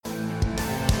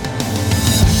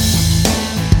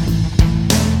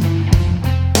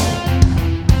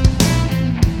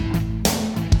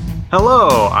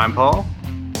Hello, I'm Paul.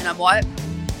 And I'm Wyatt.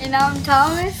 And I'm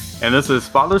Thomas. And this is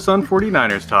Father-Son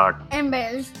 49ers Talk. And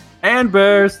Bears. And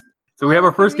Bears. So we have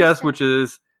our first guest, which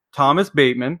is Thomas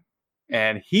Bateman.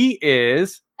 And he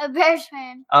is... a Bears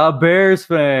fan. A Bears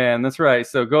fan. That's right.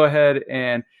 So go ahead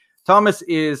and... Thomas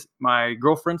is my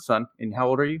girlfriend's son. And how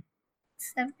old are you?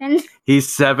 7. He's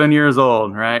 7 years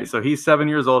old, right? So he's 7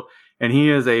 years old. And he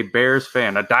is a Bears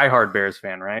fan. A diehard Bears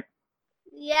fan, right?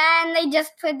 Yeah, and they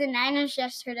just played the Niners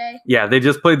yesterday. Yeah, they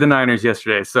just played the Niners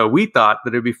yesterday. So we thought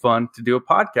that it'd be fun to do a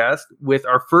podcast with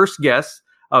our first guest,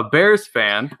 a Bears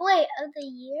fan. Wait, of the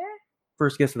year?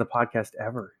 First guest of the podcast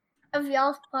ever. Of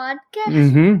y'all's podcast?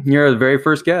 Mm-hmm. You're the very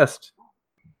first guest.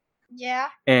 Yeah.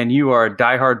 And you are a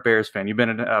diehard Bears fan. You've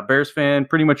been a Bears fan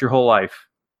pretty much your whole life.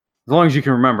 As long as you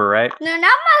can remember, right? No, not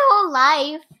my whole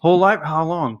life. Whole life? How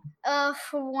long?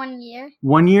 For 1 year.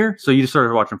 1 year? So you just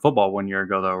started watching football 1 year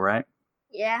ago, though, right?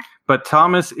 Yeah. But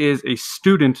Thomas is a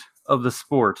student of the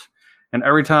sport. And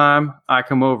every time I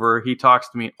come over, he talks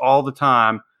to me all the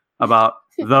time about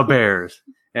the Bears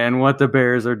and what the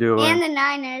Bears are doing. And the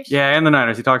Niners. Yeah, and the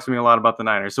Niners. He talks to me a lot about the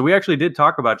Niners. So we actually did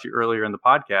talk about you earlier in the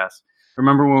podcast.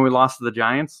 Remember when we lost to the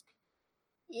Giants?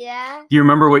 Yeah. Do you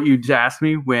remember what you asked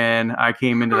me when I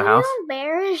came into the house? Are you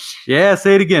embarrassed? Yeah,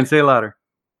 say it again. Say it louder.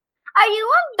 Are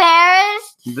you embarrassed?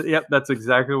 Yep, that's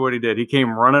exactly what he did. He came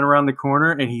running around the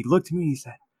corner, and he looked at me and he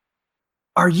said,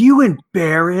 "Are you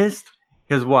embarrassed?"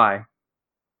 Because why?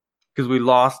 Because we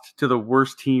lost to the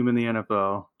worst team in the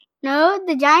NFL. No,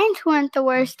 the Giants weren't the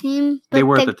worst team. They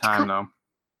were at the time, though.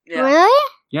 Yeah.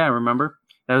 Really? Yeah, I remember.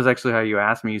 That was actually how you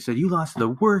asked me. You said, you lost to the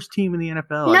worst team in the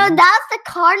NFL. No, that's the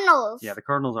Cardinals. Yeah, the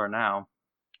Cardinals are now.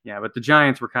 Yeah, but the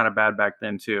Giants were kind of bad back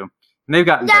then, too. And they've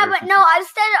gotten Yeah, better but since no, I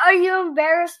said, are you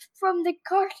embarrassed from the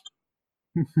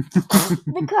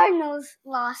The Cardinals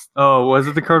lost. Oh, was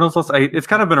it the Cardinals lost? It's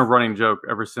kind of been a running joke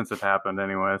ever since it happened,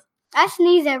 anyways. I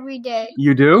sneeze every day.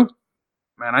 You do?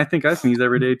 Man, I think I sneeze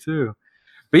every day, too.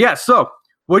 But yeah, so,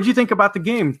 what did you think about the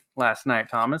game last night,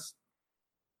 Thomas?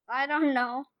 I don't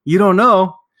know. You don't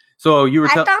know? So, you were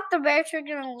I thought the Bears were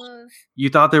going to lose. You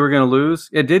thought they were going to lose?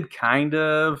 It did kind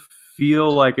of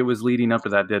feel like it was leading up to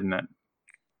that, didn't it?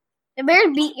 The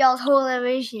Bears beat y'all's whole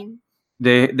division.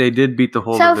 They did beat the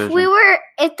whole division. So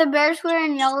if the Bears were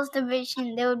in y'all's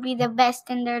division, they would be the best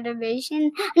in their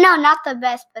division. No, not the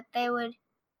best, but they would.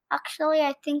 Actually,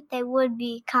 I think they would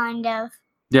be kind of.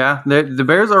 Yeah, the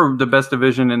Bears are the best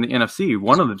division in the NFC.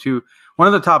 One of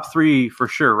the top three for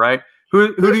sure, right?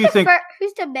 Who do you think?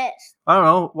 Who's the best? I don't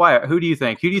know. Why? Who do you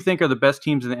think? Who do you think are the best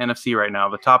teams in the NFC right now?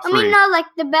 The top three. I mean, no, like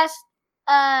the best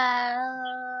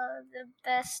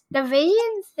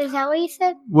divisions. Is that what you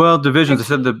said? Well, divisions. I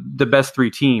said the best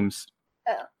three teams.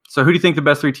 Oh. So who do you think the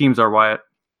best three teams are, Wyatt?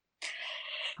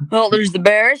 Well, there's the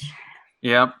Bears.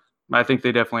 Yeah, I think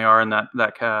they definitely are in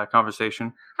that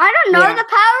conversation. I don't know. Yeah. The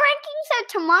power rankings are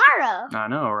tomorrow. I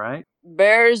know, right?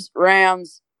 Bears,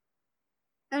 Rams.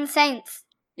 And Saints.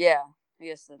 Yeah, I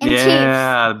guess that. And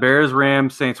yeah, Bears,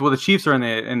 Rams, Saints. Well, the Chiefs are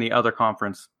in the other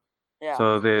conference. Yeah.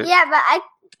 So Yeah, but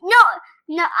no.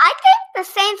 I think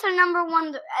the Saints are number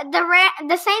one.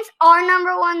 The Saints are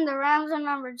number one. The Rams are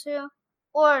number 2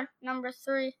 or number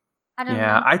 3. I don't know.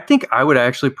 Yeah, I think I would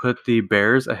actually put the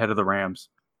Bears ahead of the Rams.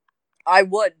 I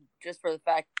would, just for the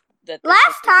fact that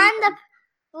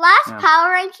Last Yeah.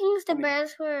 power rankings, the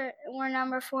Bears were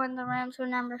number 4 and the Rams were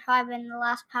number 5 in the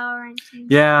last power rankings.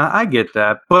 Yeah, I get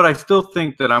that, but I still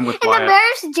think that I'm with And Wyatt. the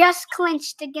Bears just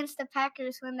clinched against the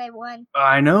Packers when they won.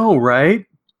 I know, right?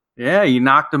 Yeah, you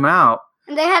knocked them out.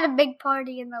 And they had a big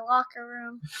party in the locker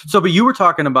room. So, but you were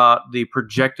talking about the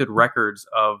projected records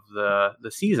of the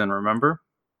season, remember?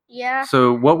 Yeah.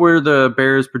 So, what were the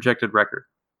Bears' projected record?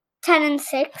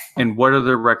 10-6, And what are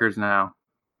their records now?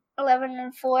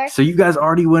 11-4. So, you guys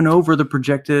already went over the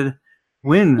projected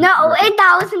win. No, record.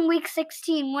 that was in week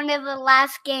 16, one of the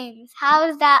last games. How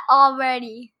is that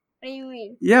already? What do you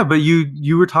mean? Yeah, but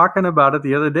you were talking about it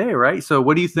the other day, right? So,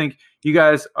 what do you think? You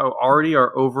guys already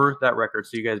are over that record.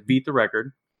 So, you guys beat the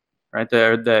record, right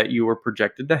there that you were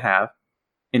projected to have.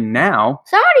 And now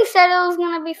Somebody said it was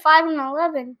going to be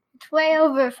 5-11. It's way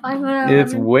over 5-11.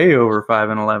 it's way over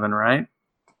 5-11, right?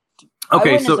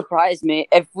 Okay, wouldn't have so surprised me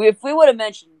if we would have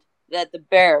mentioned that the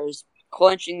Bears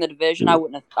clinching the division. I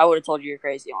would have told you you're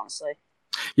crazy, honestly.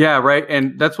 yeah, right.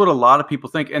 And that's what a lot of people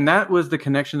think. And that was the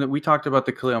connection that we talked about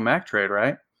the Khalil Mack trade,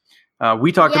 right?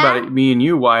 We talked about it, me and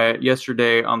you, Wyatt,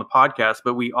 yesterday on the podcast,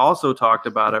 but we also talked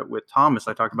about it with Thomas.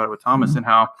 I talked about it with Thomas and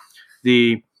how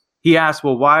he asked,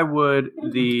 well, why would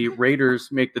the Raiders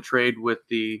make the trade with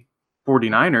the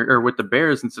 49ers or with the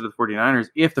Bears instead of the 49ers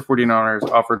if the 49ers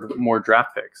offered more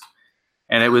draft picks?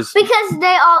 And it was because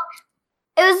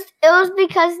was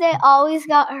because they always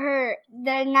got hurt.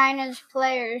 The Niners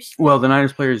players. Well, the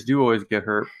Niners players do always get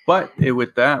hurt, but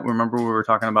with that, remember we were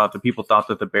talking about the people thought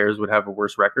that the Bears would have a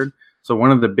worse record. So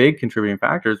one of the big contributing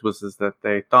factors was that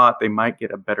they thought they might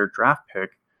get a better draft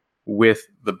pick with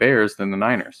the Bears than the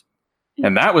Niners,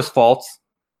 and that was false,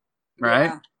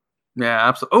 right? Yeah,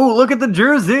 absolutely. Oh, look at the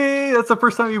jersey! That's the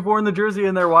first time you've worn the jersey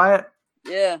in there, Wyatt.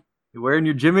 Yeah. You're wearing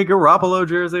your Jimmy Garoppolo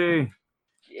jersey.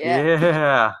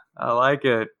 Yeah, I like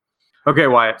it. Okay,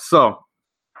 Wyatt. So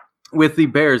with the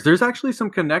Bears, there's actually some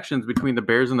connections between the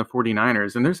Bears and the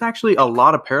 49ers, and there's actually a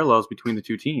lot of parallels between the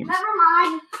two teams. Never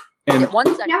mind. And One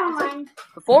second. Never mind.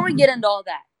 Before we get into all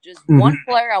that, just one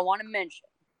player I want to mention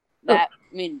that,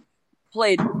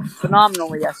 played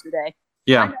phenomenally yesterday.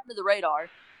 yeah, Kind of under the radar,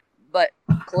 but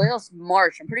Khalil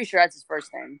Marsh, I'm pretty sure that's his first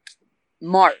name.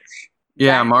 Marsh.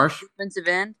 yeah, Marsh. Defensive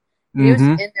end. He was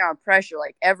Mhm. in there on pressure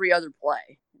like every other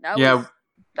play. That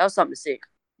was something to see.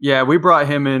 Yeah, we brought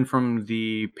him in from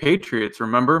the Patriots,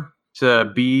 remember?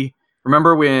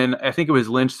 Remember when I think it was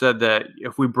Lynch said that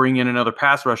if we bring in another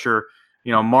pass rusher,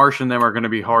 Marsh and them are going to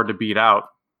be hard to beat out.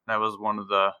 That was one of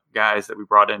the guys that we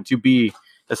brought in to be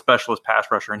a specialist pass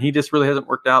rusher. And he just really hasn't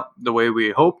worked out the way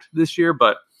we hoped this year,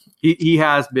 but he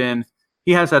has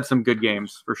had some good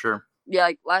games for sure. Yeah,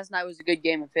 like last night was a good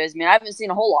game of his. I mean, I haven't seen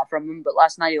a whole lot from him, but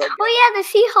last night he looked good. Oh yeah, the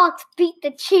Seahawks beat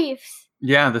the Chiefs.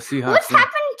 Yeah, the Seahawks. What's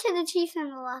happened to the Chiefs in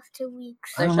the last 2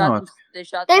 weeks? I don't know. They've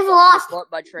They've lost.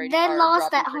 by trading. They or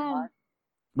lost dropping at Kareem home. Hunt.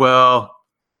 Well,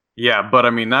 yeah, but I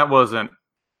mean, that wasn't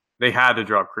 – they had to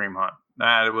drop Kareem Hunt.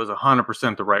 That was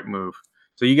 100% the right move.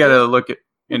 So you got to look at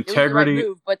integrity. It was the right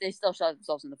move, but they still shot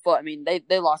themselves in the foot. I mean,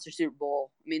 they lost their Super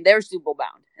Bowl. I mean, they were Super Bowl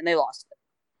bound, and they lost it.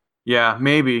 Yeah,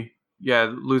 maybe.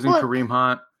 Yeah, losing Look. Kareem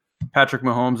Hunt. Patrick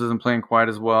Mahomes isn't playing quite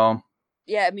as well.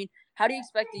 Yeah, I mean, how do you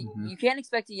expect you can't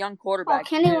expect a young quarterback Oh,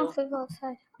 Kenny to wants to go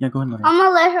outside. Yeah, go ahead. I'm gonna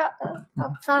let her you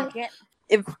outside. can't,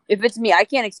 if it's me, I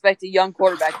can't expect a young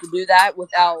quarterback to do that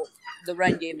without the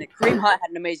run game. That Kareem Hunt had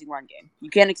an amazing run game. You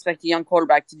can't expect a young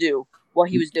quarterback to do what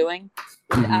he was doing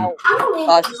without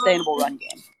a sustainable run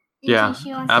game. Yeah, She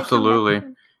wants to come absolutely. back.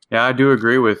 Yeah, I do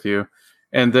agree with you.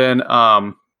 And then,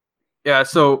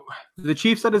 so the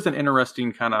Chiefs, that is an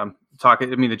interesting kind of talk. I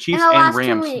mean, the Chiefs the and last 2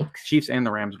 Rams. weeks. Chiefs and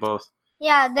the Rams both.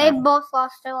 Yeah, they both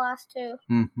lost their last two.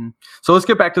 Mm-hmm. So let's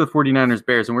get back to the 49ers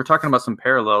Bears, and we're talking about some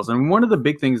parallels. And one of the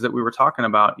big things that we were talking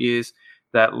about is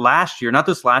that last year, not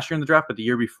this last year in the draft, but the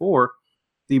year before,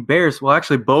 the Bears, well,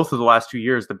 actually both of the last 2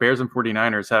 years, the Bears and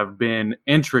 49ers have been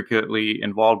intricately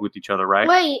involved with each other, right?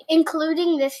 Wait,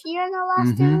 including this year and the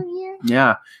last Mhm. 2 years?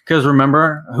 Yeah, because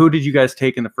remember, who did you guys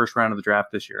take in the first round of the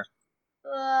draft this year?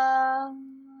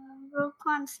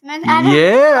 Roquan Smith.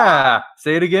 Yeah.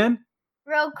 Say it again.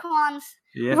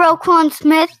 Yeah. Roquan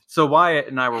Smith. So Wyatt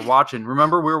and I were watching.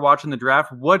 Remember, we were watching the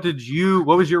draft. What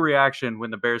was your reaction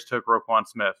when the Bears took Roquan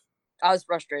Smith? I was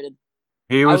frustrated.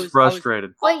 He was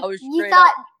frustrated. Wait, I was you straight thought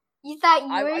up- you thought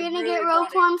you I were gonna really get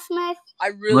wanted- Roquan Smith? I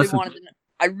really Listen.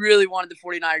 wanted the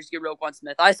 49ers to get Roquan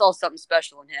Smith. I saw something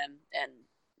special in him, and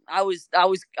I was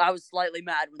slightly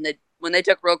mad when they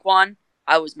took Roquan.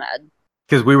 I was mad.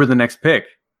 Because we were the next pick.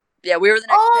 Yeah, we were the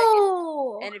next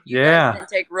Oh, pick, and if you Yeah. guys didn't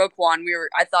take Roquan,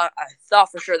 I thought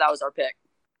for sure that was our pick.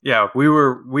 Yeah,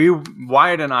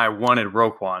 Wyatt and I wanted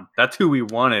Roquan. That's who we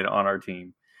wanted on our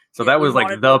team. So Yeah, that we was like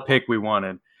wanted the Roquan. pick we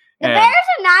wanted. the And, Bears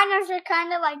and Niners are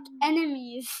kind of like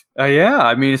enemies. yeah,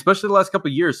 I mean, especially the last couple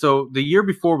of years. So the year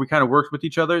before, we kind of worked with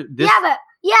each other. Yeah,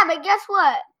 but guess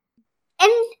what?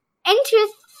 In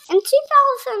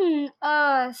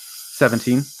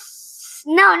 17.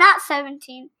 No, not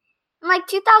 17. In like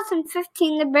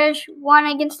 2015, the Bears won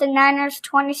against the Niners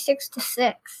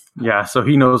 26-6. Yeah, so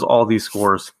he knows all these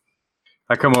scores.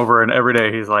 I come over and every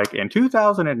day he's like, in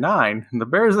 2009, the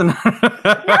Bears and... No,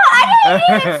 I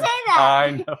didn't even say that.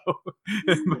 I know.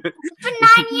 But- It's been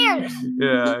 9 years.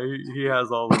 yeah, he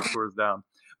has all those scores down.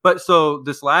 But so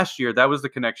this last year, that was the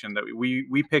connection that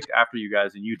we picked after you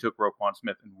guys, and you took Roquan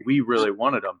Smith, and we really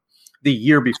wanted him. The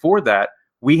year before that,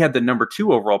 we had the number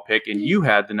 2 overall pick, and you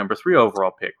had the number 3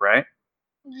 overall pick, right?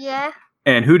 Yeah.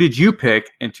 And who did you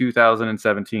pick in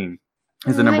 2017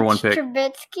 as the number 1 pick?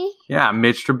 Trubisky. Yeah,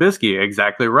 Mitch Trubisky.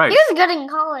 Exactly right. He was good in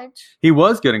college. He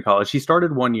was good in college. He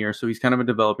started 1 year, so he's kind of a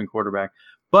developing quarterback.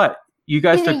 But you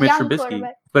guys He's a took Mitch young Trubisky.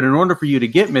 quarterback. But in order for you to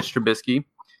get Mitch Trubisky,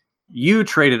 you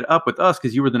traded up with us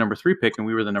because you were the number 3 pick and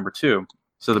we were the number 2.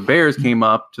 So the Bears came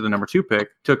up to the number 2 pick,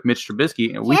 took Mitch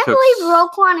Trubisky, and we Can't took.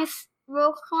 believe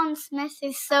Roquan Smith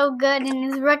is so good in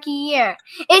his rookie year.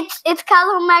 It's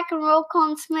Khalil Mack and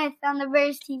Roquan Smith on the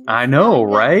Bears team. I It's know,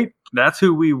 really good. right? That's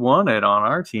who we wanted on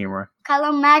our team, right?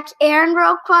 Khalil Mack and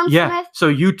Roquan Yeah. Smith. So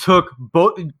you took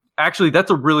both. Actually,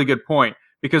 that's a really good point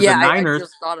because Yeah, the I Niners,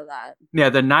 just thought of that. yeah,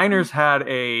 the Niners had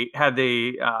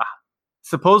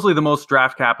supposedly the most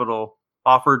draft capital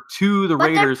offered to the But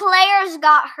Raiders. their players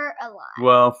got hurt a lot.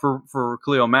 Well, for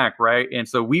Khalil Mack, right? And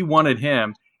so we wanted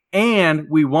him, and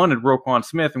we wanted Roquan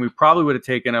Smith, and we probably would have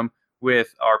taken him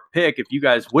with our pick if you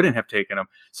guys wouldn't have taken him.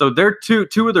 So they're two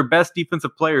of their best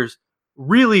defensive players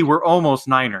really were almost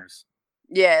Niners.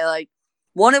 Yeah, like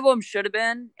one of them should have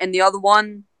been, and the other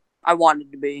one I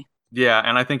wanted to be. Yeah,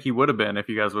 and I think he would have been if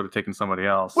you guys would have taken somebody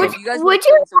else. Would So, you guys would would've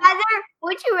you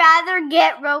taken rather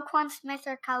get Roquan Smith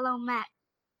or Khalil Mack?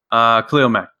 Khalil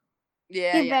Mack.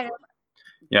 Yeah, He yeah. better.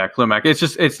 Yeah, Khalil Mack.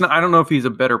 It's not. I don't know if he's a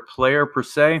better player per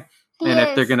se, He and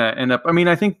if they're is. gonna end up. I mean,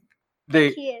 I think he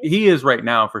is. he is right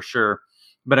now for sure.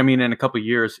 But I mean, in a couple of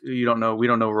years, you don't know. We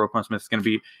don't know where Roquan Smith is going to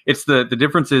be. It's the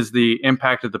difference is the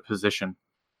impact of the position.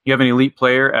 You have an elite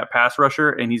player at pass rusher,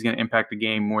 and he's going to impact the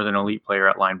game more than an elite player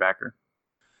at linebacker.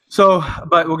 So,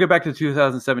 but we'll get back to the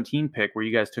 2017 pick where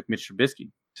you guys took Mitch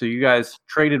Trubisky. So you guys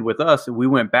traded with us, and we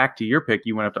went back to your pick.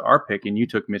 You went up to our pick, and you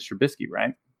took Mitch Trubisky,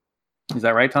 right? Is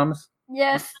that right, Thomas?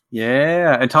 Yes.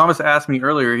 Yeah. And Thomas asked me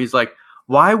earlier, he's like,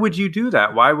 why would you do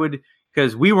that?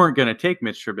 Because we weren't going to take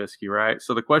Mitch Trubisky, right?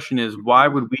 So the question is, why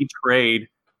would they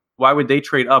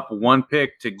trade up one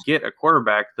pick to get a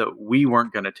quarterback that we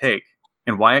weren't going to take?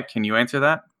 And Wyatt, can you answer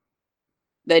that?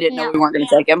 They didn't know No. we weren't going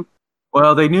to take him.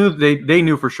 Well, they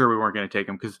knew for sure we weren't going to take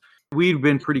him because we'd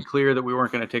been pretty clear that we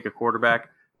weren't going to take a quarterback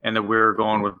and that we were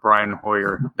going with Brian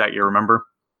Hoyer that year, remember?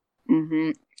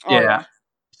 Mm-hmm. Yeah.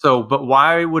 So, but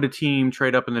why would a team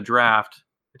trade up in the draft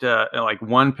to like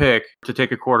one pick to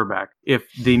take a quarterback if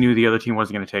they knew the other team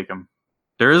wasn't going to take him?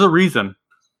 There is a reason.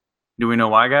 Do we know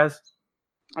why, guys?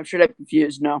 I'm sure they're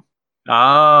confused. No.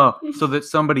 Oh, so that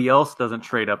somebody else doesn't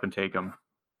trade up and take him.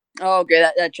 Oh, okay.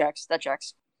 That checks. That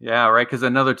checks. Yeah, right. Because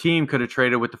another team could have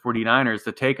traded with the 49ers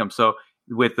to take him. So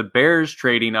with the Bears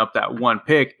trading up that one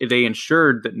pick, they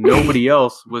ensured that nobody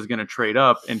else was going to trade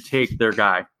up and take their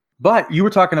guy. But you were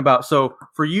talking about, so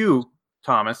for you,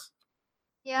 Thomas,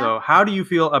 Yeah. so how do you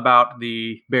feel about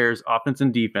the Bears offense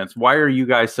and defense? Why are you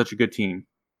guys such a good team?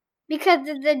 Because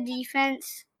of the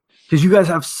defense. Because you guys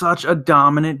have such a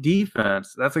dominant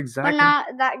defense. That's exactly. We're not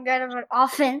that good of an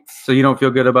offense. So you don't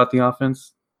feel good about the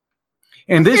offense?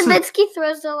 And this is Trubisky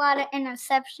throws a lot of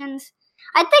interceptions.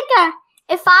 I think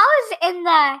if I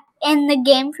was in the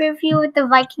game preview with the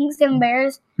Vikings and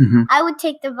Bears, Mhm. I would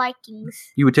take the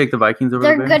Vikings. You would take the Vikings over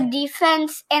Their the Bears? good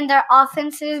defense and their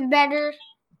offense is better.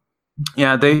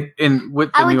 Yeah, with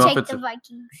I the would new take the offensive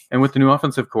Vikings. and with the new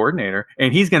offensive coordinator,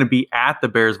 and he's going to be at the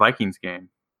Bears Vikings game.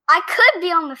 I could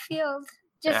be on the field,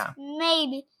 just Yeah.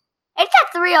 maybe. It's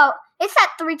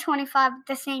at 3:25 at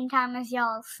the same time as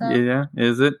y'all. So Yeah,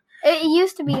 is it? it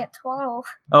used to be at 12.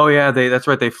 Oh yeah, that's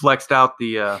right. They flexed out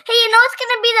the Hey, you know what's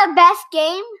gonna be the best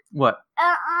game what?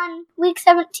 on week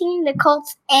 17? The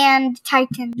Colts and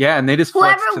Titans. Yeah, and they just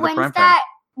flexed Whoever to the wins prime that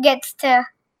gets to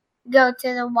go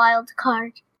to the wild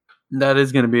card. time. That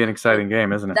is going to be an exciting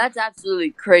game, isn't it? That's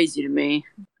absolutely crazy to me.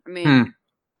 I mean,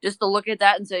 just to look at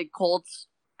that and say Colts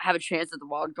have a chance at the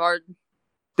wild card.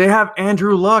 They have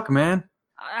Andrew Luck, man.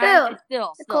 Still,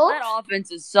 Colts? that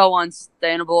offense is so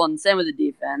unsustainable, and same with the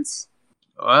defense.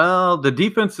 Well, the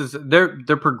defense is they're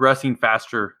progressing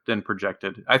faster than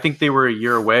projected. I think they were a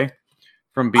year away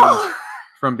from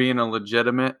being a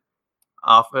legitimate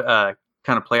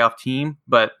kind of playoff team,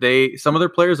 but some of their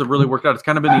players have really worked out. It's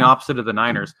kind of been the opposite of the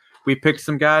Niners. We picked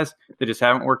some guys that just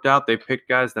haven't worked out. They picked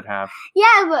guys that have.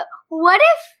 Yeah, but what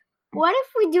if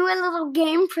we do a little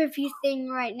game preview thing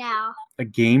right now? A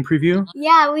game preview?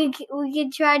 Yeah, we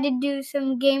could try to do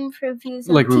some game previews.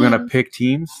 of Like we're going to teams. pick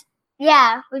teams?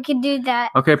 Yeah, we could do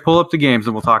that. Okay, pull up the games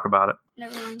and we'll talk about it.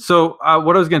 Never mind. So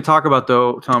what I was going to talk about,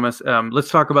 though, Thomas, let's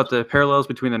talk about the parallels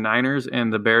between the Niners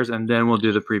and the Bears, and then we'll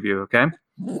do the preview, okay?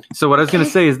 So what I was going to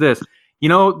say is this. You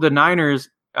know, the Niners,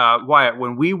 Wyatt,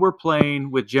 when we were playing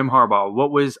with Jim Harbaugh,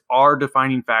 what was our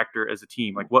defining factor as a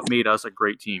team? Like, what made us a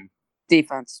great team?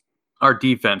 Defense. Our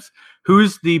defense.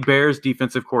 Who's the Bears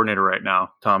defensive coordinator right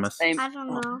now, Thomas? Same, I don't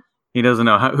know. He doesn't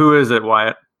know. Who is it,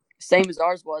 Wyatt? same as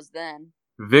ours was then.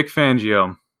 Vic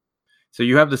Fangio. So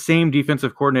you have the same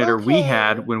defensive coordinator we Okay.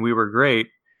 had when we were great.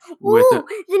 Ooh,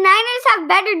 the Niners have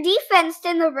better defense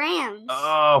than the Rams.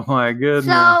 Oh, my goodness.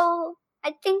 So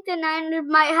I think the Niners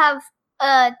might have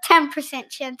a 10%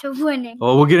 chance of winning.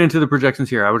 Well, we'll get into the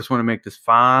projections here. I just want to make this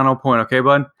final point, okay,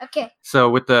 bud? Okay.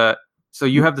 So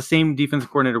you have the same defensive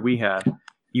coordinator we had.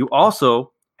 You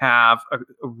also have a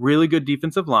really good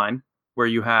defensive line where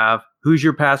you have who's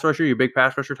your pass rusher, your big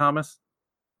pass rusher, Thomas?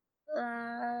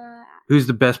 Who's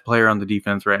the best player on the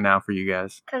defense right now for you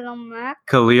guys? Khalil Mack.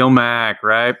 Khalil Mack,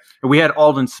 right? And we had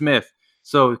Aldon Smith.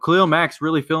 So Khalil Mack's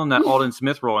really filling that Aldon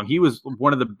Smith role, and he was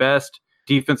one of the best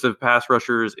defensive pass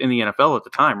rushers in the NFL at the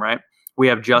time, right? We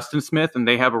have Justin Smith, and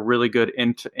they have a really good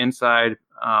inside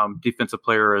defensive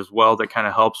player as well that kind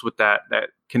of helps with that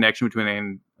connection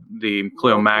between the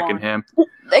Khalil Mack and him.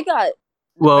 They got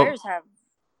Bears have,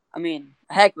 a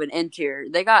heck of an interior.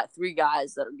 They got 3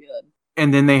 guys that are good.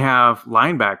 And then they have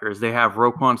linebackers. They have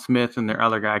Roquan Smith and their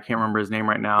other guy. I can't remember his name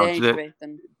right now.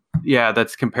 Yeah,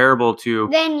 that's comparable to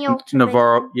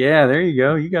Navarro. Yeah, there you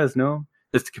go. You guys know.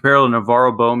 It's comparable to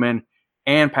Navarro Bowman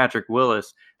and Patrick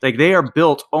Willis. Like, they are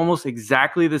built almost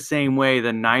exactly the same way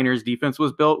the Niners defense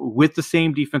was built, with the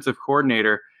same defensive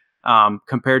coordinator,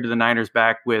 compared to the Niners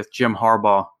back with Jim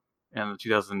Harbaugh in the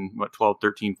 2012,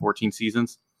 13, 14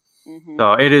 seasons. Mm-hmm.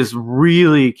 So it is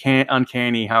really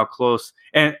uncanny how close.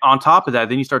 And on top of that,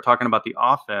 then you start talking about the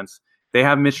offense. They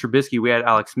have Mitch Trubisky. We had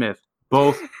Alex Smith.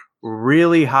 Both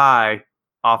really high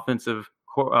offensive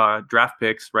draft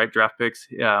picks, right? Draft picks.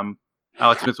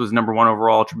 Alex Smith was number 1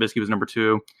 overall. Trubisky was number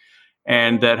 2.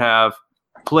 And that have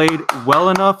played well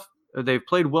enough. They've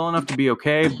played well enough to be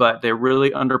okay, but they're really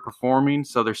underperforming.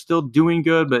 So they're still doing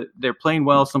good, but they're playing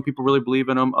well. Some people really believe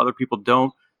in them. Other people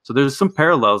don't. So there's some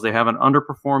parallels. They have an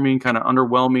underperforming, kind of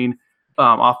underwhelming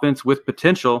offense with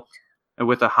potential, and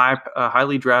with a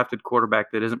highly drafted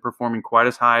quarterback that isn't performing quite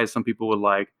as high as some people would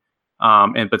like.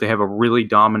 But they have a really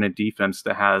dominant defense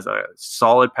that has a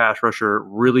solid pass rusher,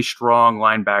 really strong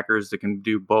linebackers that can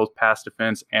do both pass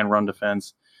defense and run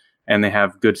defense, and they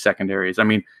have good secondaries. I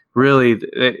mean, really,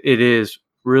 it is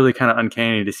really kind of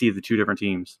uncanny to see the 2 different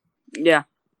teams. Yeah.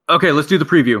 Okay, let's do the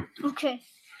preview. Okay.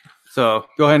 So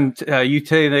go ahead and you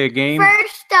tell the game.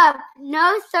 First up,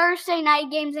 no Thursday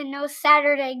night games and no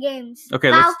Saturday games.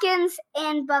 Okay, Falcons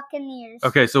and Buccaneers.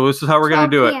 Okay, so this is how we're gonna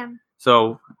do it.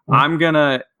 So I'm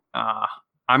gonna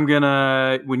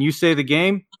when you say the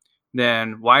game,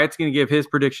 then Wyatt's gonna give his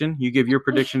prediction. You give your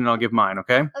prediction, and I'll give mine.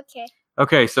 Okay. Okay.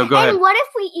 Okay. So go ahead. And what if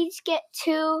we each get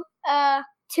two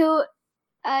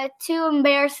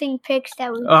embarrassing picks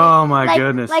that we pick? Oh my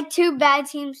goodness! Like 2 bad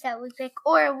teams that we pick,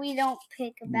 or we don't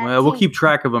pick a bad. Well, we'll keep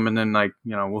track of them, and then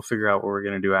we'll figure out what we're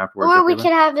gonna do afterwards. Or we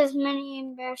could have as many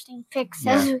embarrassing picks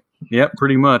as we. Yep,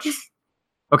 pretty much.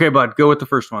 Okay, bud, go with the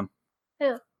first one.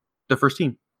 Who? The first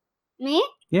team. Me?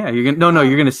 Yeah, you're gonna. No,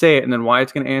 you're gonna say it, and then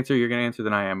Wyatt's gonna answer. You're gonna answer,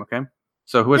 then I am. Okay.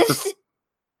 So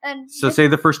So say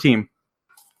the first team,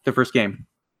 the first game.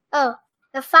 Oh,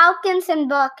 the Falcons and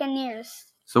Buccaneers.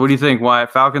 So what do you think,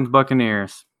 Wyatt? Falcons,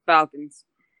 Buccaneers? Falcons.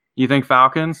 You think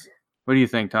Falcons? What do you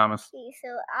think, Thomas?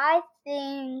 So I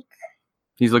think...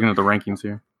 He's looking at the rankings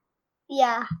here.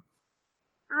 Yeah.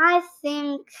 I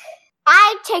think...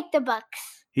 I take the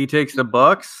Bucks. He takes the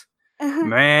Bucks?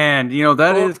 Man,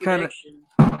 that is kind of...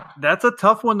 That's a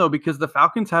tough one, though, because the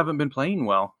Falcons haven't been playing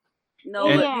well. No,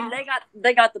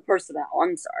 they got the personnel.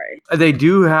 I'm sorry. They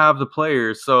do have the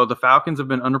players. So the Falcons have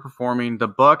been underperforming. The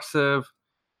Bucks have...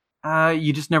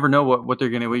 you just never know what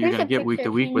you're gonna get week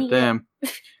to week with them.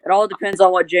 It all depends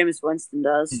on what Jameis Winston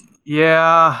does.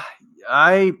 Yeah,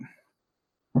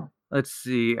 let's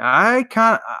see. I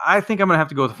think I'm gonna have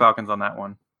to go with the Falcons on that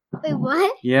one. Wait,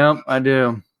 what? Yep, I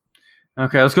do.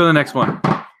 Okay, let's go to the next one.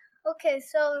 Okay,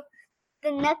 so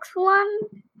the next one.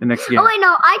 The next game. Oh wait,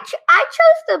 no, I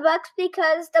chose the Bucks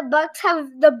because the Bucks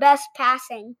have the best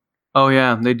passing. Oh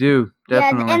yeah, they do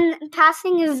definitely. Yeah, and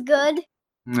passing is good.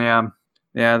 Yeah.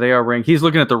 Yeah, they are ranked. He's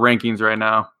looking at the rankings right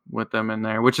now with them in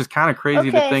there, which is kind of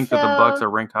crazy to think that the Bucks are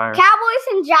ranked higher. Cowboys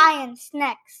and Giants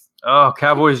next. Oh,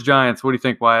 Cowboys, Giants. What do you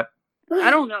think, Wyatt?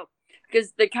 I don't know.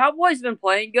 Because the Cowboys have been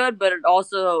playing good, but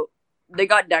they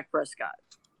got Dak Prescott.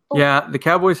 Yeah, the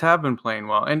Cowboys have been playing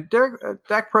well. And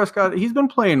Dak Prescott, he's been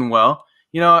playing well.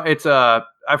 It's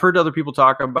I've heard other people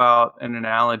talk about an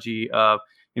analogy of,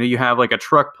 you have like a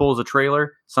truck pulls a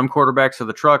trailer. Some quarterbacks are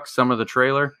the truck, some are the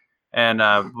trailer. And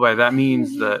that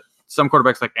means that some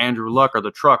quarterbacks like Andrew Luck are the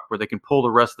truck where they can pull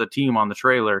the rest of the team on the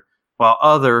trailer, while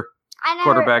other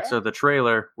quarterbacks are the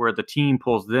trailer where the team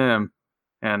pulls them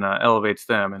and elevates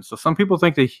them. And so some people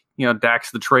think that,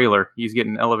 Dak's the trailer. He's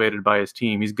getting elevated by his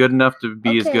team. He's good enough to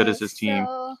be as good as his team.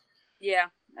 Yeah,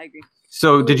 I agree.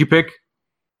 So did you pick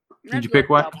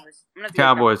what?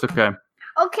 Cowboys. Okay.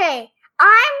 Okay.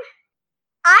 I'm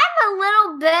a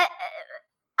little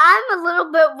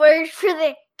bit worried for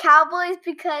the Cowboys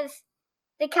because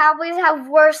the Cowboys have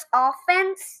worse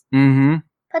offense,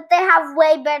 but they have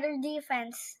way better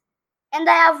defense, and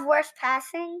they have worse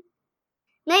passing.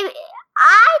 Maybe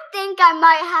I think I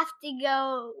might have to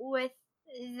go with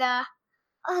the.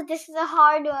 Oh, this is a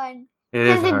hard one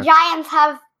because the Giants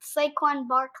have Saquon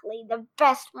Barkley, the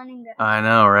best running back. I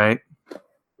know, right?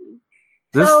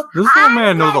 This little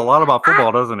man knows a lot about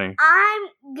football, doesn't he? I'm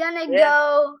gonna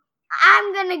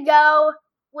go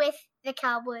with the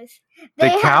Cowboys.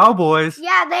 The Cowboys?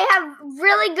 Yeah, they have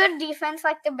really good defense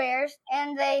like the Bears,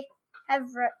 and they have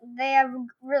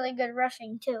really good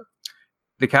rushing too.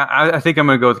 I think I'm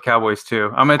going to go with the Cowboys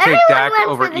too. I'm going to take Dak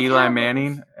over Eli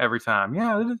Manning every time.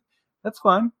 Yeah, that's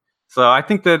fine. So I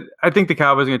think the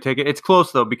Cowboys are going to take it. It's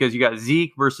close though because you got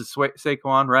Zeke versus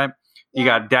Saquon, right? You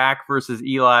got Dak versus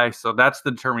Eli, so that's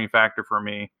the determining factor for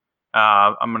me.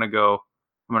 I'm going to go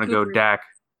Dak.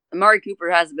 Amari Cooper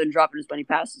hasn't been dropping as many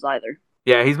passes either.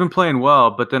 Yeah, he's been playing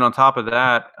well, but then on top of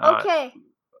that, okay.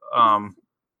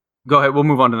 Go ahead. We'll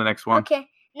move on to the next one. Okay,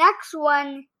 next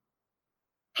one.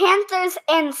 Panthers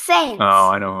and Saints. Oh,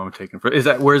 I know who I'm taking.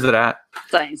 Where's it at?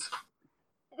 Saints.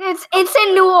 It's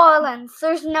in New Orleans.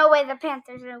 There's no way the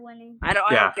Panthers are winning. I don't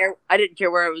care. I didn't care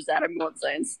where it was at. I'm going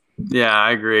Saints. Yeah,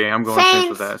 I agree. I'm going Saints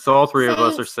with that. So all three of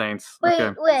us are Saints. Wait.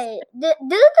 Okay. Do the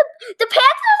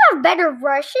Panthers have better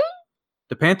rushing?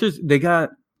 The Panthers, they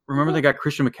got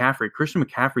Christian McCaffrey. Christian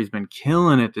McCaffrey's been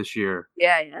killing it this year.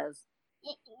 Yeah, he has.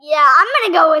 Yeah, I'm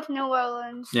going to go with New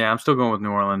Orleans. Yeah, I'm still going with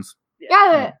New Orleans.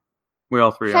 Yeah. We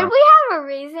all three are. Should we have a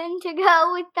reason to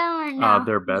go with them or no?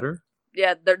 They're better?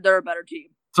 Yeah, they're a better team.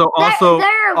 So also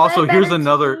here's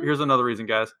another reason,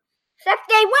 guys. Except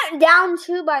they went down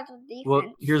too by the defense.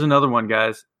 Well, here's another one,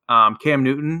 guys. Cam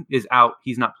Newton is out.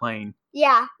 He's not playing.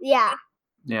 Yeah.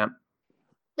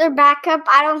 Their backup,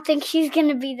 I don't think she's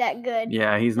gonna be that good.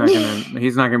 Yeah, he's not gonna be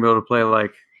able to play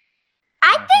like.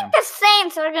 I think the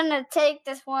Saints are gonna take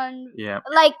this one. Yeah.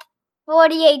 Like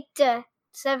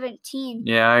 48-17.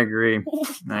 Yeah, I agree.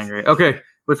 Okay,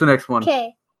 what's the next one?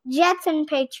 Okay, Jets and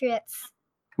Patriots.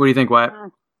 What do you think, Wyatt?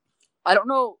 I don't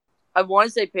know. I want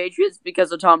to say Patriots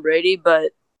because of Tom Brady,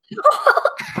 but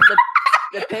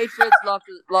the Patriots lost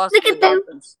to the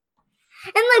Dolphins.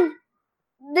 And like,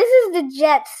 this is the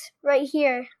Jets right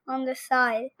here on the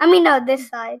side. I mean, no, this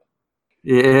side.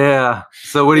 Yeah.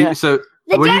 So what are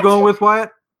you going with,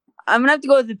 Wyatt? I'm gonna have to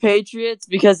go with the Patriots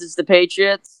because it's the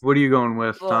Patriots. What are you going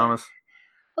with, Thomas?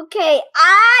 Okay,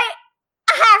 I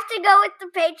have to go with the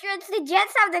Patriots. The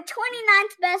Jets have the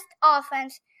 29th best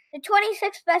offense, the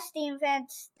 26th best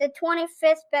defense, the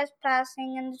 25th best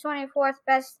passing, and the 24th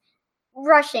best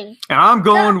rushing. And I'm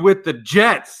going with the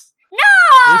Jets. No!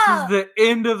 This is the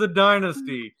end of the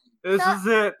dynasty. This is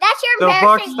it. That's your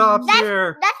embarrassing. The buck stops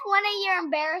here. That's one of your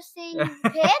embarrassing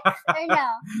picks, or no?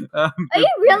 Are you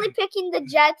really picking the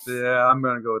Jets? Yeah, I'm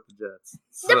gonna go with the Jets.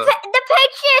 So, the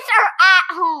Patriots are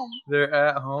at home. They're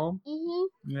at home. Mhm.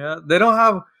 Yeah, they don't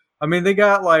have. I mean, they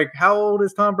got like how old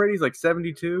is Tom Brady? He's like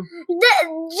 72. The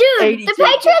Patriots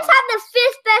have the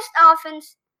 5th best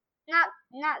offense.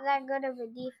 Not that good of a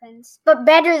defense, but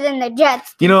better than the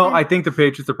Jets. You know, I think the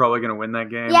Patriots are probably going to win that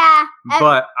game. Yeah.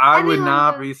 But I would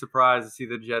not be surprised to see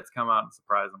the Jets come out and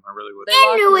surprise them. I really would.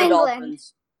 In New England.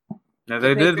 Yeah,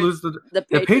 they did lose the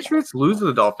Patriots lose to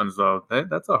the Dolphins, though.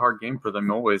 That's a hard game for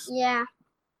them always. Yeah.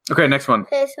 Okay, next one.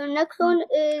 Okay, so next one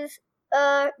is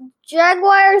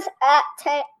Jaguars at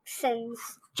Texans.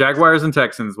 Jaguars and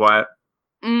Texans, Wyatt.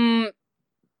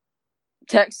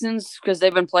 Texans, because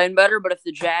they've been playing better, but if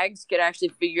the Jags could actually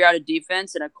figure out a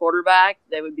defense and a quarterback,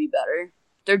 they would be better.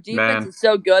 Their defense is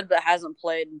so good, but hasn't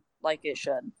played like it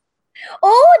should.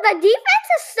 Oh, the defense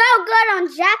is so good on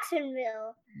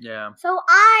Jacksonville. Yeah. So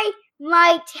I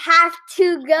might have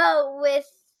to go with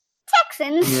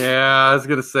Texans. Yeah, I was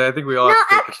going to say, I think we all have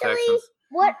to take the Texans.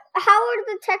 How are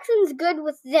the Texans good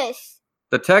with this?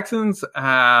 The Texans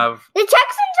are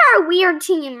a weird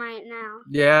team right now.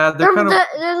 Yeah, they're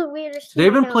the weirdest team.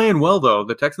 They've been playing well though.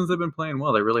 The Texans have been playing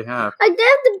well. They really have. Like they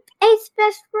have the 8th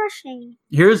best rushing.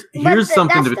 Here's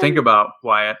something to think about,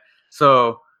 Wyatt.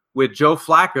 So with Joe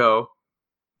Flacco,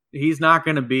 he's not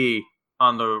going to be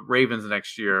on the Ravens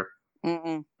next year.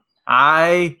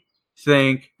 I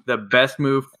think the best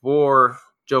move for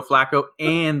Joe Flacco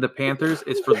and the Panthers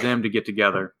is for them to get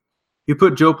together. You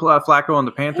put Joe Flacco on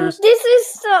the Panthers. This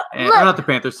is so. Not the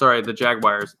Panthers, sorry, the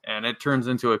Jaguars, and it turns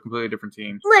into a completely different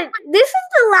team. Look, this is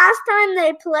the last time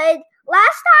they played.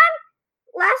 Last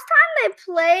time they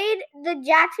played, the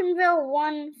Jacksonville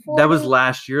won. That was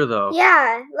last year, though.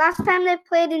 Yeah, last time they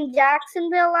played in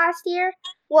Jacksonville last year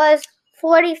was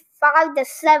 45-7.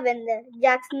 The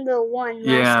Jacksonville won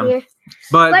last year.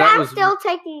 But I'm still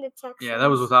taking the Texans. Yeah, that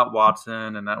was without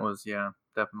Watson, and that was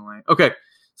definitely okay.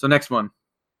 So next one.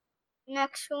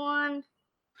 Next one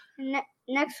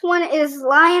is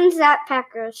Lions at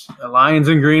Packers. The Lions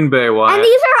in Green Bay, Wyatt. And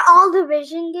these are all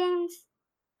division games?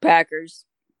 Packers.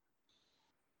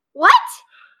 What?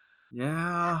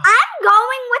 Yeah. I'm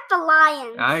going with the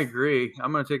Lions. I agree.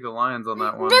 I'm going to take the Lions on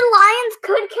that one. The Lions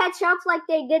could catch up like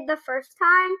they did the first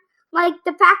time. Like,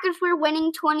 the Packers were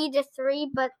winning 20-3,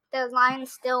 but the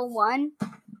Lions still won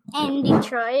in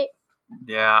Detroit.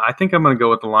 Yeah, I think I'm going to go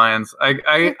with the Lions. I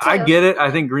get it.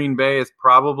 I think Green Bay is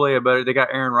probably a better. They got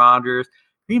Aaron Rodgers.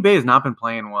 Green Bay has not been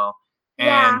playing well. And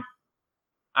Yeah.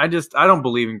 I don't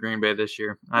believe in Green Bay this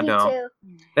year. I don't.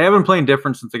 Me too. They haven't been playing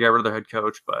different since they got rid of their head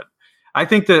coach, but I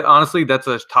think that honestly that's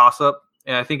a toss-up,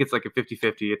 and I think it's like a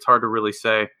 50-50. It's hard to really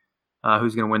say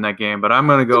who's going to win that game, but I'm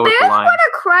going to go with the Lions. The Bears would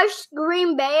have crushed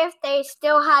Green Bay if they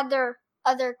still had their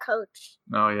other coach.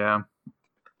 Oh, yeah.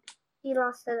 He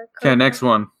lost to the coach. Okay, next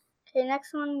one. Okay,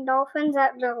 next one, Dolphins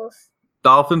at Bills.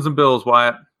 Dolphins and Bills,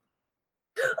 Wyatt.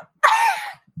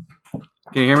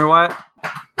 Can you hear me, Wyatt?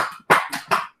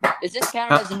 Is this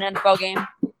counted as an NFL game?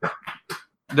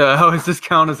 Does this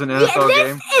count as an NFL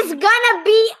game? This is gonna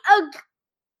be a. Look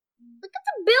at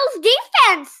the Bills'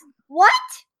 defense. What?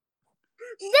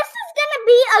 This is gonna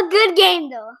be a good game,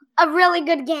 though. A really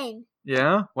good game.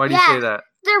 Yeah? Why do you say that?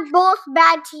 They're both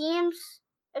bad teams,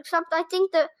 except I think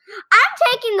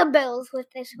I'm taking the Bills with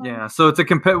this one. Yeah. So it's a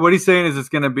what he's saying is it's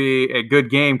gonna be a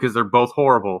good game because they're both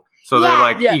horrible. So they're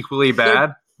like equally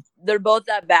bad. They're both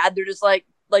that bad. They're just like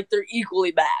they're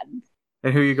equally bad.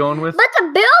 And who are you going with? But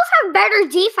the Bills have better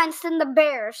defense than the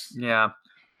Bears. Yeah,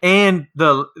 and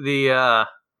the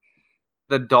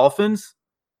Dolphins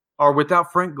are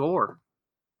without Frank Gore.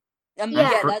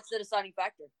 Yeah, that's the deciding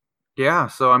factor. Yeah,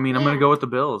 so I mean, I'm gonna go with the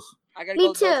Bills. I gotta go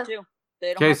with the Bills too.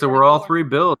 Okay, so we're all three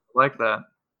Bills. I like that.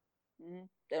 Mm-hmm.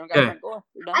 They don't got Frank Gore.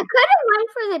 I could have went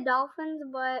for the Dolphins,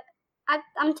 but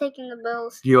I'm taking the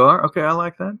Bills. You are? Okay, I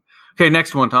like that. Okay,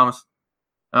 next one, Thomas.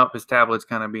 Oh, his tablet's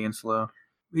kind of being slow.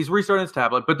 He's restarting his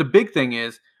tablet. But the big thing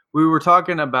is, we were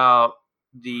talking about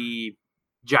the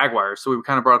Jaguars. So we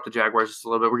kind of brought up the Jaguars just a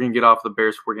little bit. We're going to get off the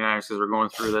Bears 49ers because we're going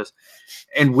through this.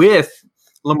 And with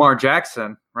Lamar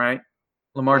Jackson, right?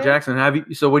 Lamar Jackson.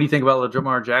 So what do you think about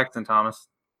Lamar Jackson, Thomas?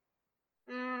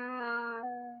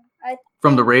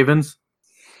 From the Ravens?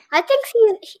 I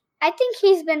think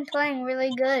he's been playing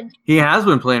really good. He has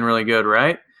been playing really good,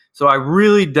 right? So I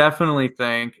really definitely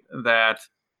think that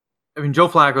Joe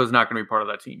Flacco is not going to be part of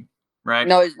that team, right?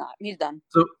 No, he's not. He's done.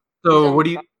 So what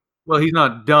do you? Well, he's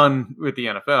not done with the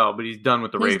NFL, but he's done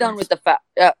with the Ravens. He's done with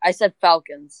the I said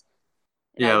Falcons.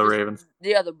 Yeah, the Ravens.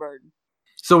 The other bird.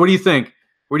 So what do you think?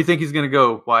 Where do you think he's going to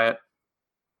go, Wyatt?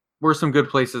 Where's some good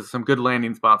places, some good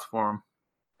landing spots for him?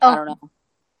 I don't know.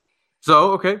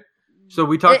 So okay, so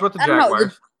we talked about the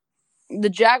Jaguars. The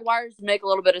Jaguars make a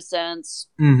little bit of sense.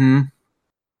 Mm-hmm.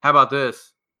 How about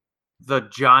this? The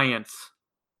Giants.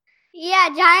 Yeah,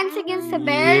 Giants against the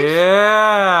Bears.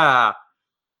 Yeah.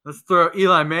 Let's throw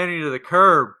Eli Manning to the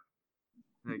curb.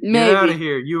 Get out of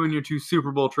here, you and your 2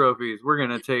 Super Bowl trophies. We're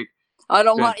going to take... I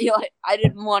don't want Eli... I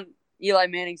didn't want Eli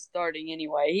Manning starting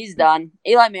anyway. He's done.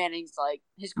 Eli Manning's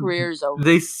his career is over.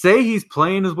 They say he's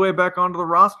playing his way back onto the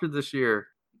roster this year.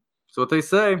 That's what they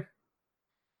say.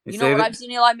 You know what I've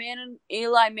seen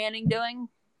Eli Manning doing?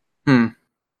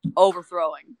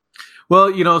 Overthrowing.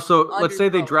 Well, so let's say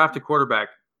they draft a quarterback.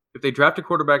 If they draft a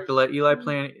quarterback to let Eli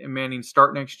Manning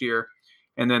start next year,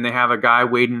 and then they have a guy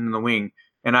waiting in the wing,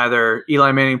 and either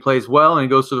Eli Manning plays well and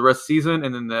goes through the rest of the season,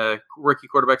 and then the rookie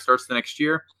quarterback starts the next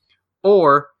year,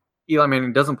 or Eli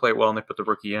Manning doesn't play well and they put the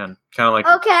rookie in. Kind of like...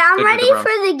 Okay, I'm ready for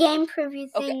the game preview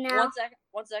thing now.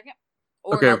 One second.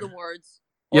 Or in other words...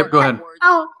 Yep, go ahead.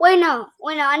 Oh, wait, no.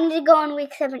 I need to go in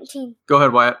week 17. Go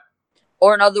ahead, Wyatt.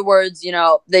 Or in other words,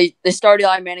 they start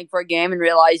Eli Manning for a game and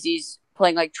realize he's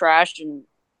playing like trash and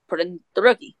put in the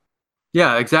rookie.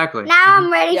 Yeah, exactly. Now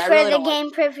I'm ready for the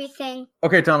game preview thing.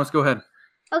 Okay, Thomas, go ahead.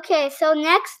 Okay, so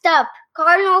next up,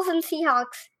 Cardinals and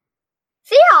Seahawks.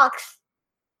 Seahawks!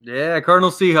 Yeah,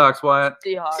 Cardinals, Seahawks, Wyatt.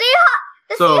 Seahawks.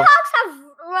 The Seahawks have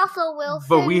Russell Wilson.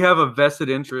 But we have a vested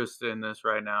interest in this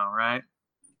right now, right?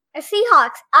 The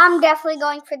Seahawks. I'm definitely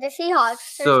going for the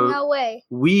Seahawks. There's no way.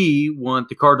 We want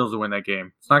the Cardinals to win that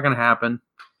game. It's not going to happen.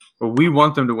 But we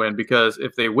want them to win because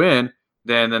if they win,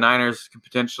 then the Niners can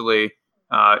potentially,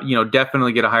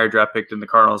 definitely get a higher draft pick than the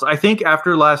Cardinals. I think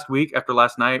after last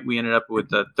night, we ended up with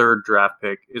the 3rd draft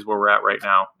pick is where we're at right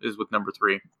now, is with number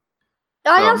 3.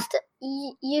 I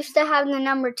used to have the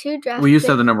number 2 draft pick. We used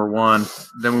to have the number 1.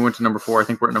 Then we went to number 4. I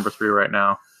think we're at number 3 right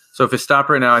now. So if it stopped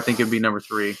right now, I think it'd be number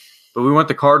 3. But we want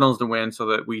the Cardinals to win so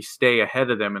that we stay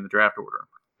ahead of them in the draft order.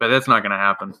 But that's not going to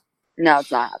happen. No,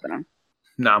 it's not happening.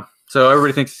 No. So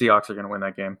everybody thinks the Seahawks are going to win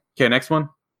that game. Okay, next one.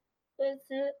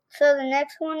 So the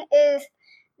next one is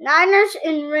Niners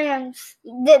and Rams.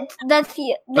 That's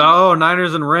Oh,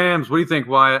 Niners and Rams. What do you think,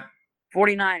 Wyatt?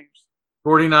 49ers.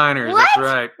 49ers. What? That's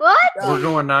right. What? We're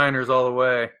going Niners all the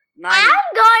way. I'm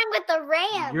going with the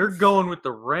Rams. You're going with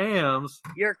the Rams.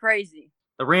 You're crazy.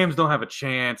 The Rams don't have a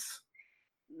chance.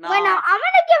 No. Wait, no, I'm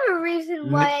gonna give a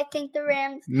reason why I think the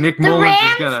Rams. Nick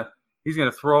Mullins is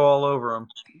gonna throw all over them.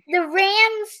 The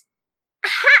Rams.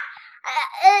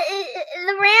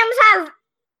 The Rams have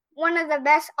one of the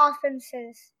best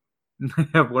offenses. They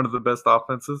have one of the best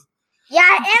offenses.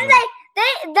 Yeah, and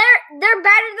they're better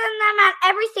than them at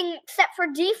everything except for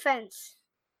defense.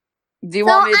 Do you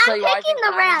want me to tell you why I'm picking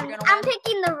the Rams. I'm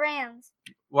picking the Rams.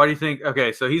 Why do you think?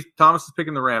 Okay, so Thomas is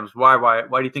picking the Rams. Why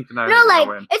do you think the Niners are going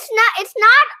to win? It's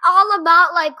not all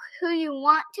about like who you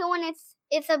want to win.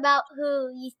 It's about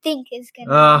who you think is going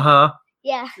to win.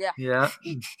 Yeah.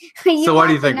 So why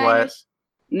do you think, Wyatt?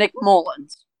 Nick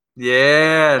Mullins.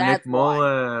 Yeah, Nick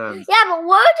Mullins. Yeah, but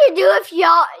what would you do if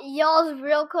y'all's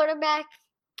real quarterback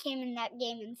came in that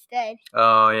game instead?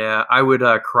 Oh yeah, I would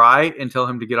cry and tell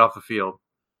him to get off the field.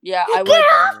 Yeah, I would. Get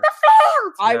off the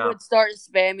field! I would start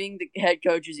spamming the head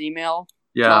coach's email,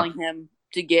 telling him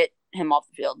to get him off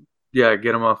the field. Yeah,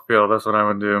 get him off the field. That's what I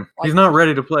would do. He's not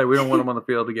ready to play. We don't want him on the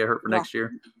field to get hurt for next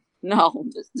year. No,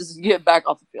 just get back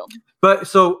off the field. But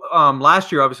so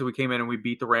last year, obviously, we came in and we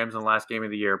beat the Rams in the last game of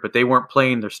the year, but they weren't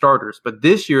playing their starters. But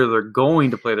this year, they're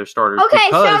going to play their starters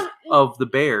because of the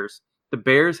Bears. The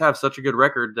Bears have such a good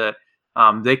record that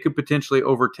they could potentially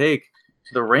overtake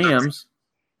the Rams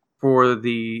for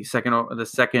the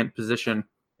second position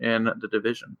in the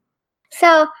division.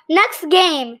 So next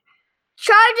game,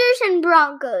 Chargers and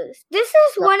Broncos. This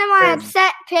is one of my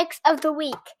upset picks of the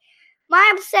week.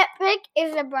 My upset pick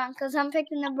is the Broncos. I'm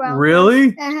picking the Broncos. Really?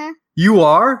 Uh-huh. You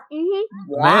are?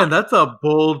 Mm-hmm. Man, that's a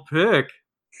bold pick.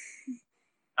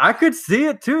 I could see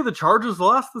it too. The Chargers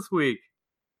lost this week.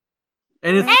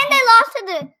 And they lost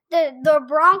to the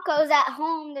Broncos at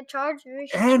home, the Chargers.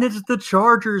 And it's the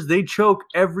Chargers. They choke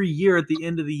every year at the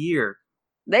end of the year.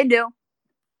 They do.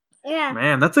 Yeah.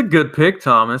 Man, that's a good pick,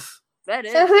 Thomas. That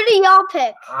is. So who do y'all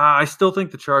pick? I still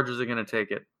think the Chargers are going to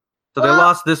take it. So they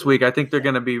lost this week. I think they're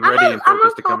going to be ready and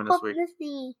focused to come in this week.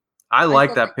 I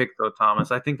like that pick, though,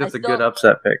 Thomas. I think that's a good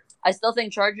upset pick. I still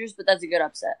think Chargers, but that's a good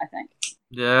upset, I think.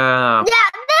 Yeah.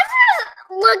 Yeah,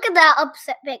 look at that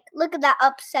upset pick. Look at that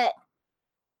upset.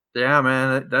 Yeah,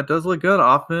 man, that does look good.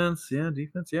 Offense, yeah,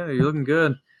 defense, yeah, you're looking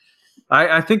good.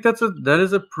 I think that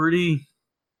is a pretty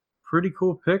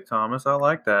cool pick, Thomas. I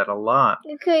like that a lot.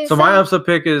 Okay. So my upset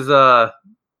pick is that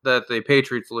the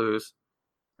Patriots lose,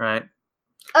 right?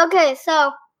 Okay,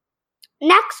 so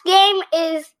next game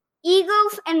is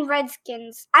Eagles and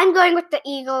Redskins. I'm going with the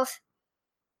Eagles.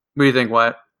 What do you think,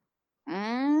 Wyatt? And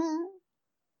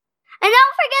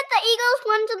don't forget the Eagles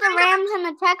went to the Rams and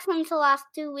the Texans the last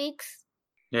 2 weeks.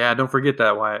 Yeah, don't forget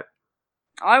that, Wyatt.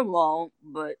 I won't,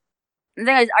 but the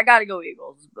thing is, I gotta go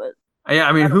Eagles. But yeah,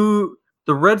 I mean,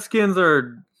 the Redskins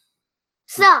are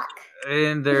suck,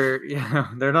 and they're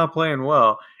not playing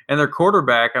well. And their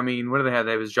quarterback, I mean, what do they have?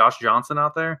 They have Josh Johnson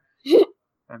out there.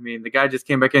 I mean, the guy just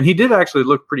came back in. He did actually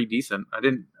look pretty decent. I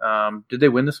didn't. Did they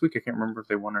win this week? I can't remember if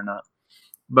they won or not.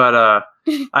 But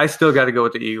I still got to go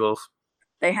with the Eagles.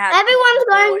 Everyone's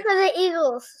going for the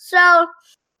Eagles. So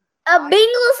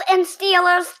Bengals and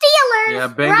Steelers. Yeah,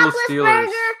 Bengals,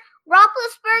 Steelers.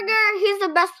 Roethlisberger, he's the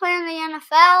best player in the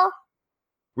NFL.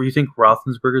 Where you think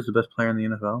Roethlisberger is the best player in the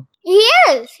NFL? He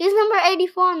is. He's number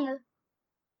 84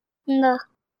 in the.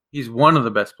 He's one of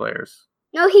the best players.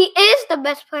 No, he is the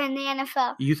best player in the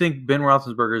NFL. You think Ben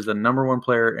Roethlisberger is the number one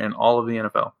player in all of the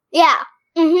NFL? Yeah.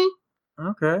 Mm-hmm.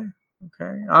 Okay.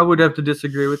 I would have to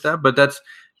disagree with that, but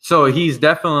so he's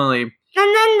definitely. And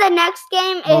then the next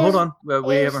game is. Hold on.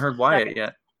 We haven't heard Wyatt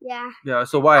yet. Yeah. Yeah.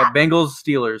 So Wyatt, Bengals,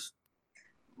 Steelers.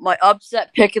 My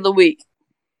upset pick of the week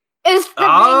is the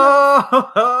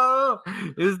Bengals.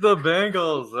 Is the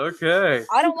Bengals. Okay.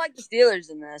 I don't like the Steelers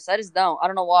in this. I just don't. I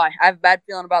don't know why. I have a bad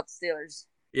feeling about the Steelers.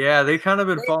 Yeah, they've kind of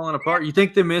been falling apart. You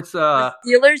think they miss? The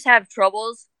Steelers have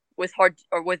troubles with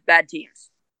bad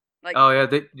teams. Like, oh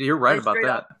yeah, you're right about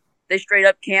that. They straight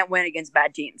up can't win against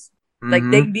bad teams. Mm-hmm. Like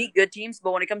they can beat good teams,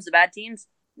 but when it comes to bad teams,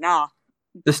 nah.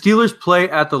 The Steelers play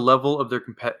at the level of their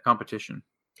competition.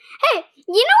 Hey, you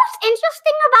know what's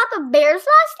interesting about the Bears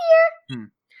last year?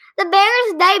 The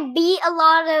Bears, they beat a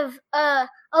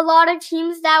lot of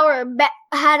teams that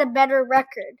had a better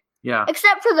record. Yeah.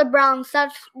 Except for the Browns.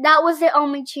 That was the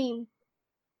only team.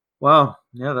 Wow.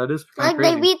 Yeah, that is like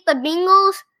crazy. They beat the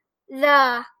Bengals,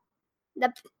 the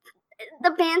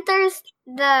Panthers,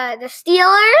 the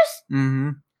Steelers,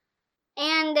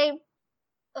 and they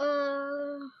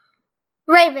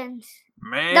Ravens.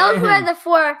 Man. Those were the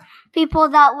 4 people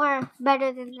that were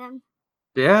better than them.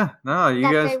 Yeah, no, you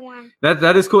that guys. they won.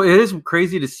 That is cool. It is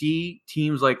crazy to see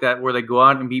teams like that where they go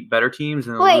out and beat better teams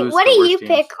and Wait, lose what to do worse you teams.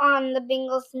 pick on the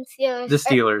Bengals and Steelers? The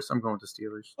Steelers. I'm going with the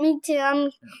Steelers. Me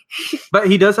too. But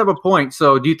he does have a point.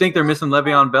 So, do you think they're missing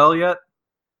Le'Veon Bell yet?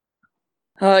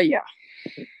 Yeah.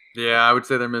 Yeah, I would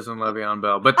say they're missing Le'Veon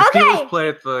Bell. But the Steelers play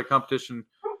at the competition,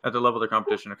 at the level of their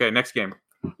competition. Okay, next game.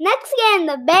 Next game,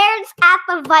 the Bears at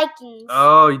the Vikings.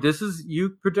 Oh, you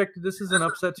projected this as an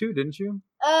upset too, didn't you?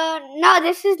 No,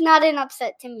 this is not an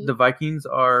upset to me. The Vikings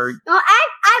are. No,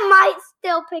 I might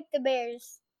still pick the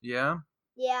Bears. Yeah.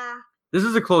 Yeah. This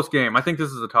is a close game. I think this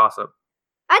is a toss-up.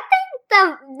 I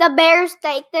think the Bears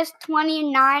take this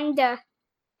 29 to.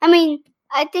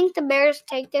 I think the Bears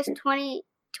take this 29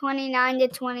 to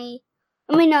 20.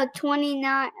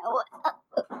 29.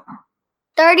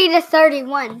 30 to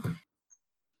 31.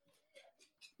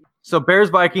 So Bears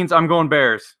Vikings. I'm going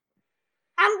Bears.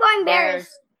 I'm going Bears.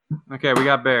 Okay, we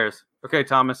got Bears. Okay,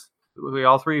 Thomas. We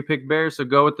all three picked Bears, so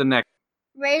go with the next.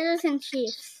 Raiders and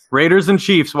Chiefs. Raiders and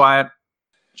Chiefs, Wyatt.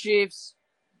 Chiefs.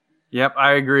 Yep,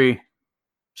 I agree.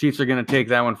 Chiefs are going to take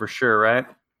that one for sure, right?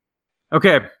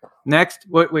 Okay, next.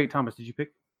 Wait, Thomas, did you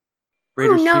pick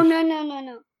Raiders?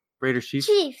 No. Raiders Chiefs?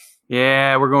 Chiefs.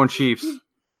 Yeah, we're going Chiefs.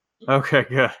 Okay,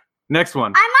 good. Next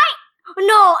one.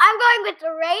 No, I'm going with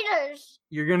the Raiders.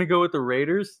 You're going to go with the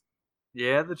Raiders?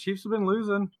 Yeah, the Chiefs have been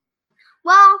losing.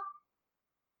 Well,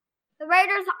 the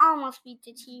Raiders almost beat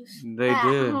the Chiefs. They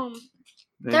did. Home.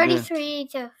 They 33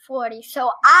 to 40.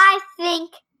 So I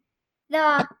think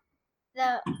the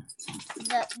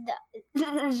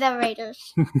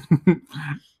Raiders.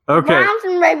 Okay. Browns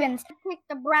and Ravens. I pick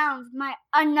the Browns.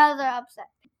 Another upset.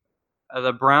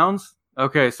 The Browns?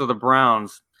 Okay, so the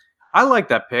Browns. I like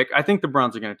that pick. I think the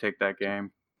Browns are going to take that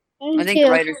game. I think the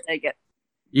Raiders take it.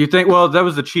 You think? Well, that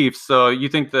was the Chiefs. So you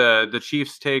think the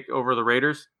Chiefs take over the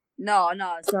Raiders? No,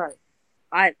 sorry.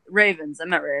 Ravens. I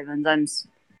meant Ravens.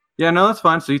 Yeah, no, that's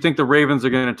fine. So you think the Ravens are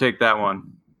going to take that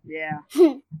one? Yeah.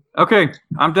 Okay,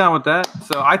 I'm down with that.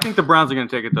 So I think the Browns are going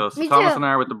to take it, though. So Me Thomas too. and I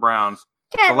are with the Browns.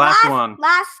 Okay, the last one.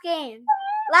 Last game,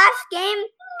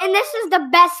 and this is the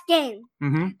best game.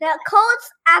 Mm-hmm. The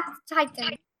Colts at the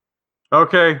Titans.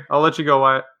 Okay, I'll let you go,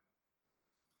 Wyatt.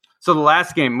 So the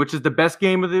last game, which is the best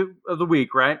game of the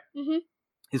week, right? Mm-hmm.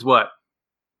 Is what?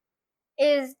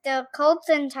 Is the Colts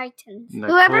and Titans. The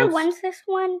Whoever Colts. wins this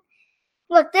one,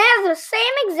 look, they have the same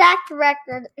exact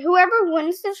record. Whoever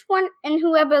wins this one and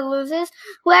whoever loses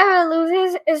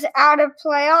is out of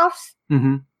playoffs,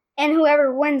 Mm-hmm. and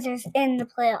whoever wins is in the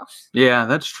playoffs. Yeah,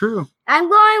 that's true. I'm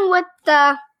going with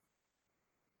the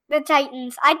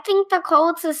Titans. I think the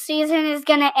Colts' season is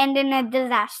going to end in a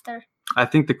disaster. I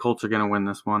think the Colts are going to win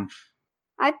this one.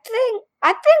 I think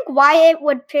Wyatt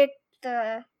would pick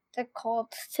the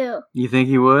Colts too. You think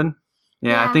he would?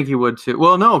 Yeah, Yeah. I think he would too.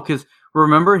 Well, no, because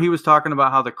remember he was talking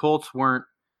about how the Colts weren't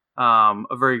a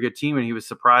very good team, and he was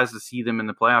surprised to see them in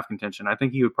the playoff contention. I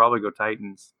think he would probably go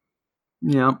Titans.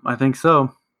 Yeah, I think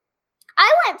so.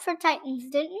 I went for Titans,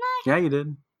 didn't I? Yeah, you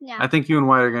did. Yeah. I think you and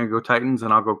Wyatt are going to go Titans,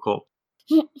 and I'll go Colts.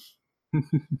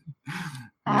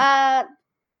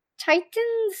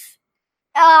 Titans.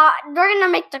 They're gonna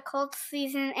make the Colts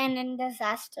season end in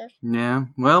disaster. Yeah,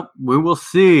 well, we will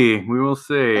see.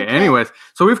 Okay. Anyways,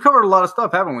 so we've covered a lot of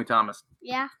stuff, haven't we, Thomas?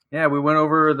 Yeah. Yeah, we went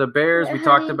over the Bears. We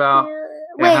talked about.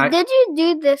 Wait, did you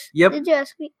do this? Yep. Did you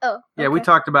ask me? Oh. Yeah, we okay.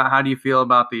 talked about how do you feel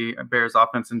about the Bears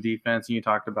offense and defense, and you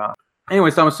talked about.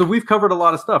 Anyways, Thomas, so we've covered a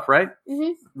lot of stuff, right?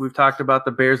 Mhm. We've talked about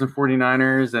the Bears and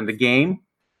 49ers and the game.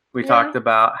 We Yeah. talked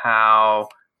about how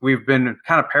we've been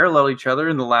kind of parallel each other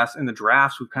in the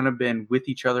drafts. We've kind of been with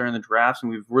each other in the drafts, and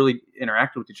we've really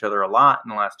interacted with each other a lot in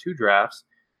the last two drafts.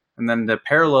 And then the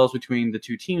parallels between the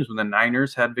two teams when the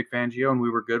Niners had Vic Fangio and we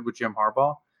were good with Jim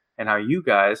Harbaugh, and how you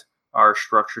guys are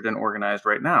structured and organized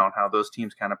right now, and how those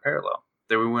teams kind of parallel.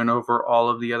 Then we went over all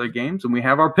of the other games, and we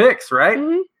have our picks, right?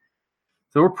 Mhm.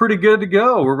 So we're pretty good to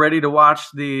go. We're ready to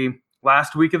watch the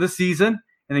last week of the season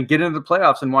and then get into the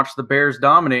playoffs and watch the Bears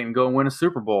dominate and go and win a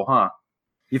Super Bowl, huh?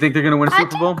 You think they're going to win a I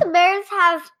Super Bowl? think the Bears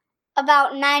have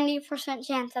about 90%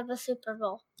 chance of a Super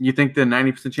Bowl. You think the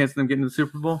 90% chance of them getting to the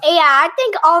Super Bowl? Yeah, I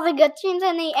think all the good teams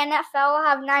in the NFL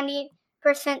have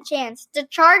 90% chance. The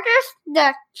Chargers,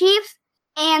 the Chiefs,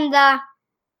 and the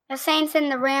Saints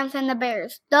and the Rams and the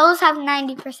Bears. Those have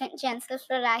 90% chance. That's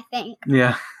what I think.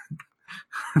 Yeah.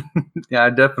 Yeah,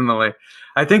 definitely.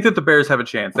 I think that the Bears have a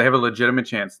chance. They have a legitimate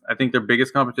chance. I think their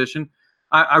biggest competition.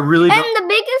 I really And don't.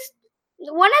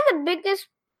 one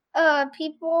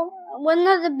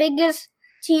of the biggest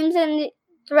teams in the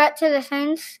threat to the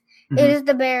Saints Mhm. is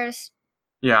the Bears.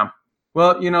 Yeah.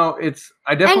 Well,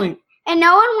 I definitely. And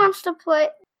no one wants to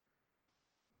put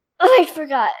Oh, I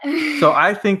forgot. So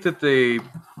I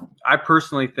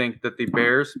personally think that the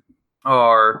Bears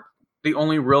are the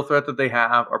only real threat that they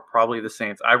have are probably the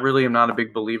Saints. I really am not a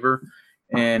big believer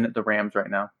in the Rams right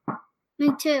now.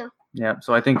 Me too. Yeah,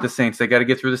 so I think the Saints, they got to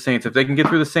get through the Saints. If they can get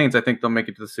through the Saints, I think they'll make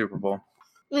it to the Super Bowl.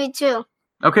 Me too.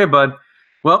 Okay, bud.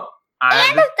 Well,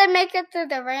 and if they make it through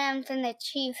the Rams and the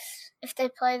Chiefs, if they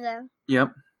play them.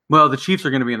 Yep. Well, the Chiefs are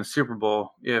going to be in the Super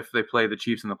Bowl if they play the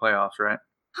Chiefs in the playoffs, right?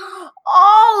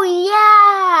 Oh,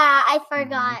 yeah. I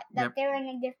forgot that they're in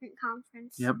a different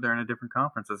conference. Yep, they're in a different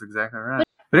conference. That's exactly right.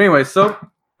 But anyway, so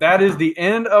that is the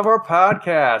end of our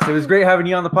podcast. It was great having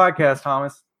you on the podcast,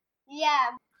 Thomas. Yeah.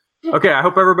 Okay, I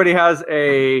hope everybody has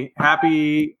a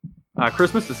happy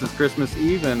Christmas. This is Christmas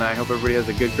Eve, and I hope everybody has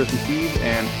a good Christmas Eve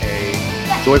and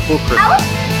a joyful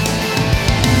Christmas.